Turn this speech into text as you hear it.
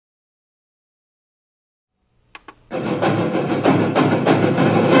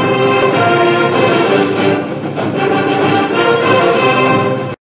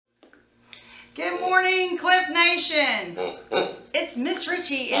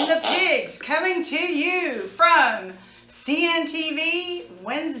and the Pigs coming to you from CNTV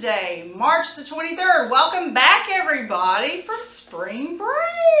Wednesday, March the 23rd. Welcome back, everybody, from spring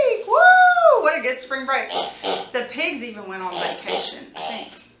break. Woo! What a good spring break. The Pigs even went on vacation. I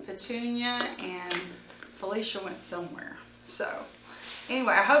think Petunia and Felicia went somewhere. So,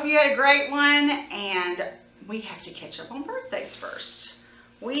 anyway, I hope you had a great one, and we have to catch up on birthdays first.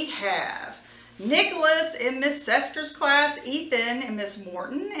 We have Nicholas in Miss Sesker's class, Ethan in Miss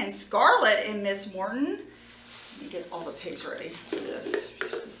Morton, and Scarlett in Miss Morton. Let me get all the pigs ready for this,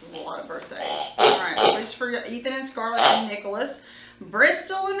 because this is a lot of birthdays. All right, please for Ethan and Scarlett and Nicholas.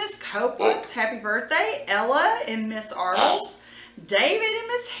 Bristol and Miss Copeland's, happy birthday. Ella in Miss Artles. David in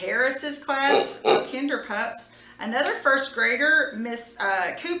Miss Harris's class, Kinder Pups. Another first grader, Miss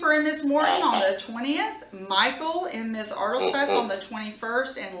Cooper and Miss Morton on the 20th. Michael in Miss Artles' class on the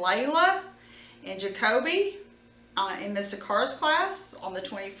 21st. And Layla and Jacoby in Miss Sakara's class on the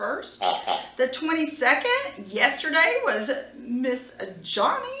 21st. The 22nd, yesterday, was Miss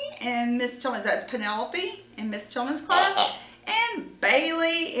Johnny and Miss Tillman. That's Penelope in Miss Tillman's class. And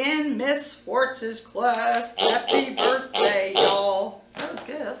Bailey in Miss Schwartz's class. Happy birthday, y'all. That was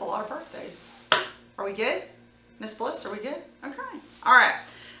good. That's a lot of birthdays. Are we good? Miss Bliss, are we good? Okay. All right.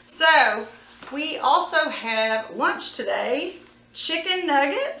 So, we also have lunch today. Chicken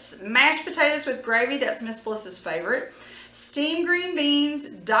nuggets, mashed potatoes with gravy, that's Miss Bliss's favorite. Steamed green beans,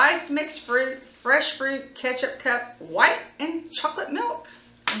 diced mixed fruit, fresh fruit, ketchup cup, white and chocolate milk.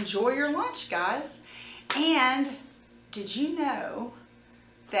 Enjoy your lunch, guys. And did you know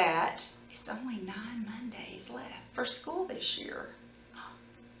that it's only 9 Mondays left for school this year?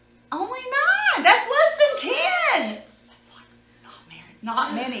 Only 9! That's less than 10! That's like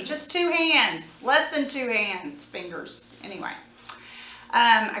not many, just 2 hands. Less than 2 hands, fingers. Anyway.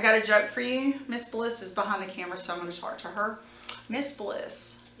 I got a joke for you. Miss Bliss is behind the camera, so I'm going to talk to her. Miss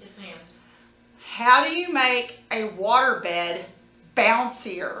Bliss. Yes, ma'am. How do you make a waterbed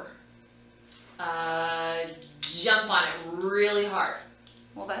bouncier? Jump on it really hard.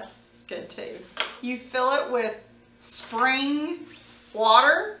 Well, that's good too. You fill it with spring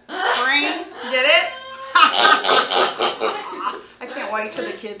water. Spring. Get it? I can't wait till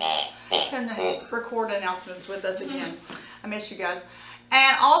the kids can record announcements with us again. I miss you guys.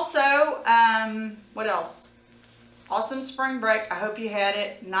 And also, what else? Awesome spring break. I hope you had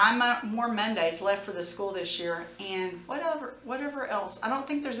it. 9 more Mondays left for the school this year. And whatever else. I don't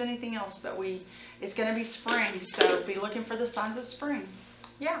think there's anything else, but it's going to be spring. So be looking for the signs of spring.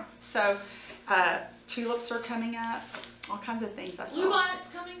 Yeah. So tulips are coming up. All kinds of things I saw.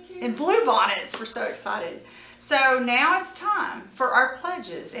 Bluebonnets coming too. And bluebonnets. We're so excited. So now it's time for our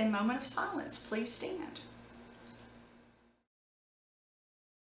pledges and moment of silence. Please stand.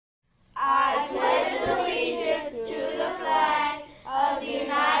 I pledge allegiance to the flag of the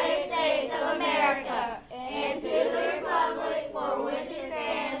United States of America and to the republic for which it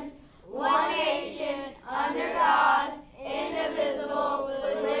stands, one nation, under God, indivisible,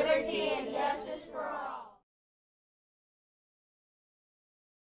 with liberty and justice for all.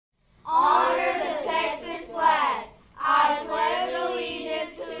 Honor the Texas flag. I pledge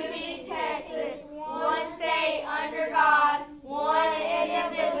allegiance to the Texas, one state under God, one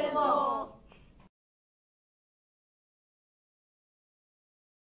indivisible.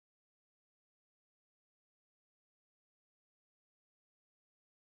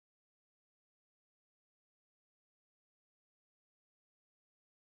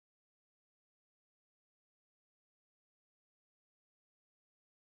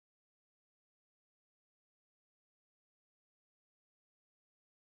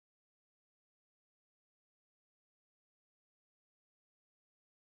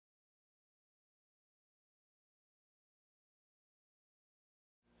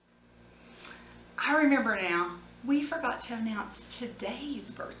 I remember now, we forgot to announce today's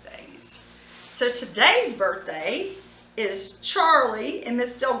birthdays. So today's birthday is Charlie in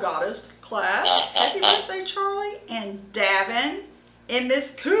Miss Delgado's class. Happy birthday, Charlie. And Davin in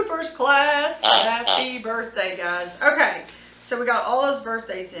Miss Cooper's class. Happy birthday, guys. Okay, so we got all those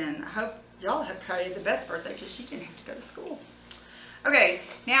birthdays in. I hope y'all have probably the best birthday because you didn't have to go to school. Okay,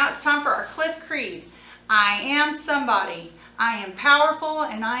 now it's time for our Cliff Creed. I am somebody. I am powerful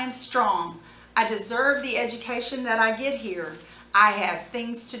and I am strong. I deserve the education that I get here. I have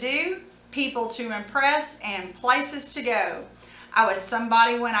things to do, people to impress, and places to go. I was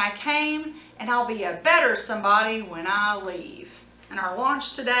somebody when I came, and I'll be a better somebody when I leave. And our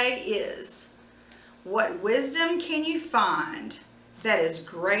launch today is, what wisdom can you find that is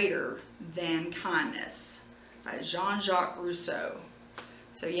greater than kindness? By Jean-Jacques Rousseau.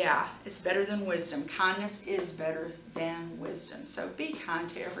 So yeah, it's better than wisdom. Kindness is better than wisdom. So be kind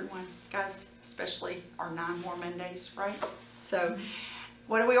to everyone, guys, especially our 9 more Mondays, right? So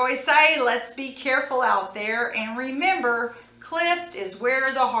what do we always say? Let's be careful out there. And remember, Clift is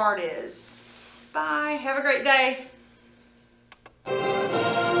where the heart is. Bye. Have a great day.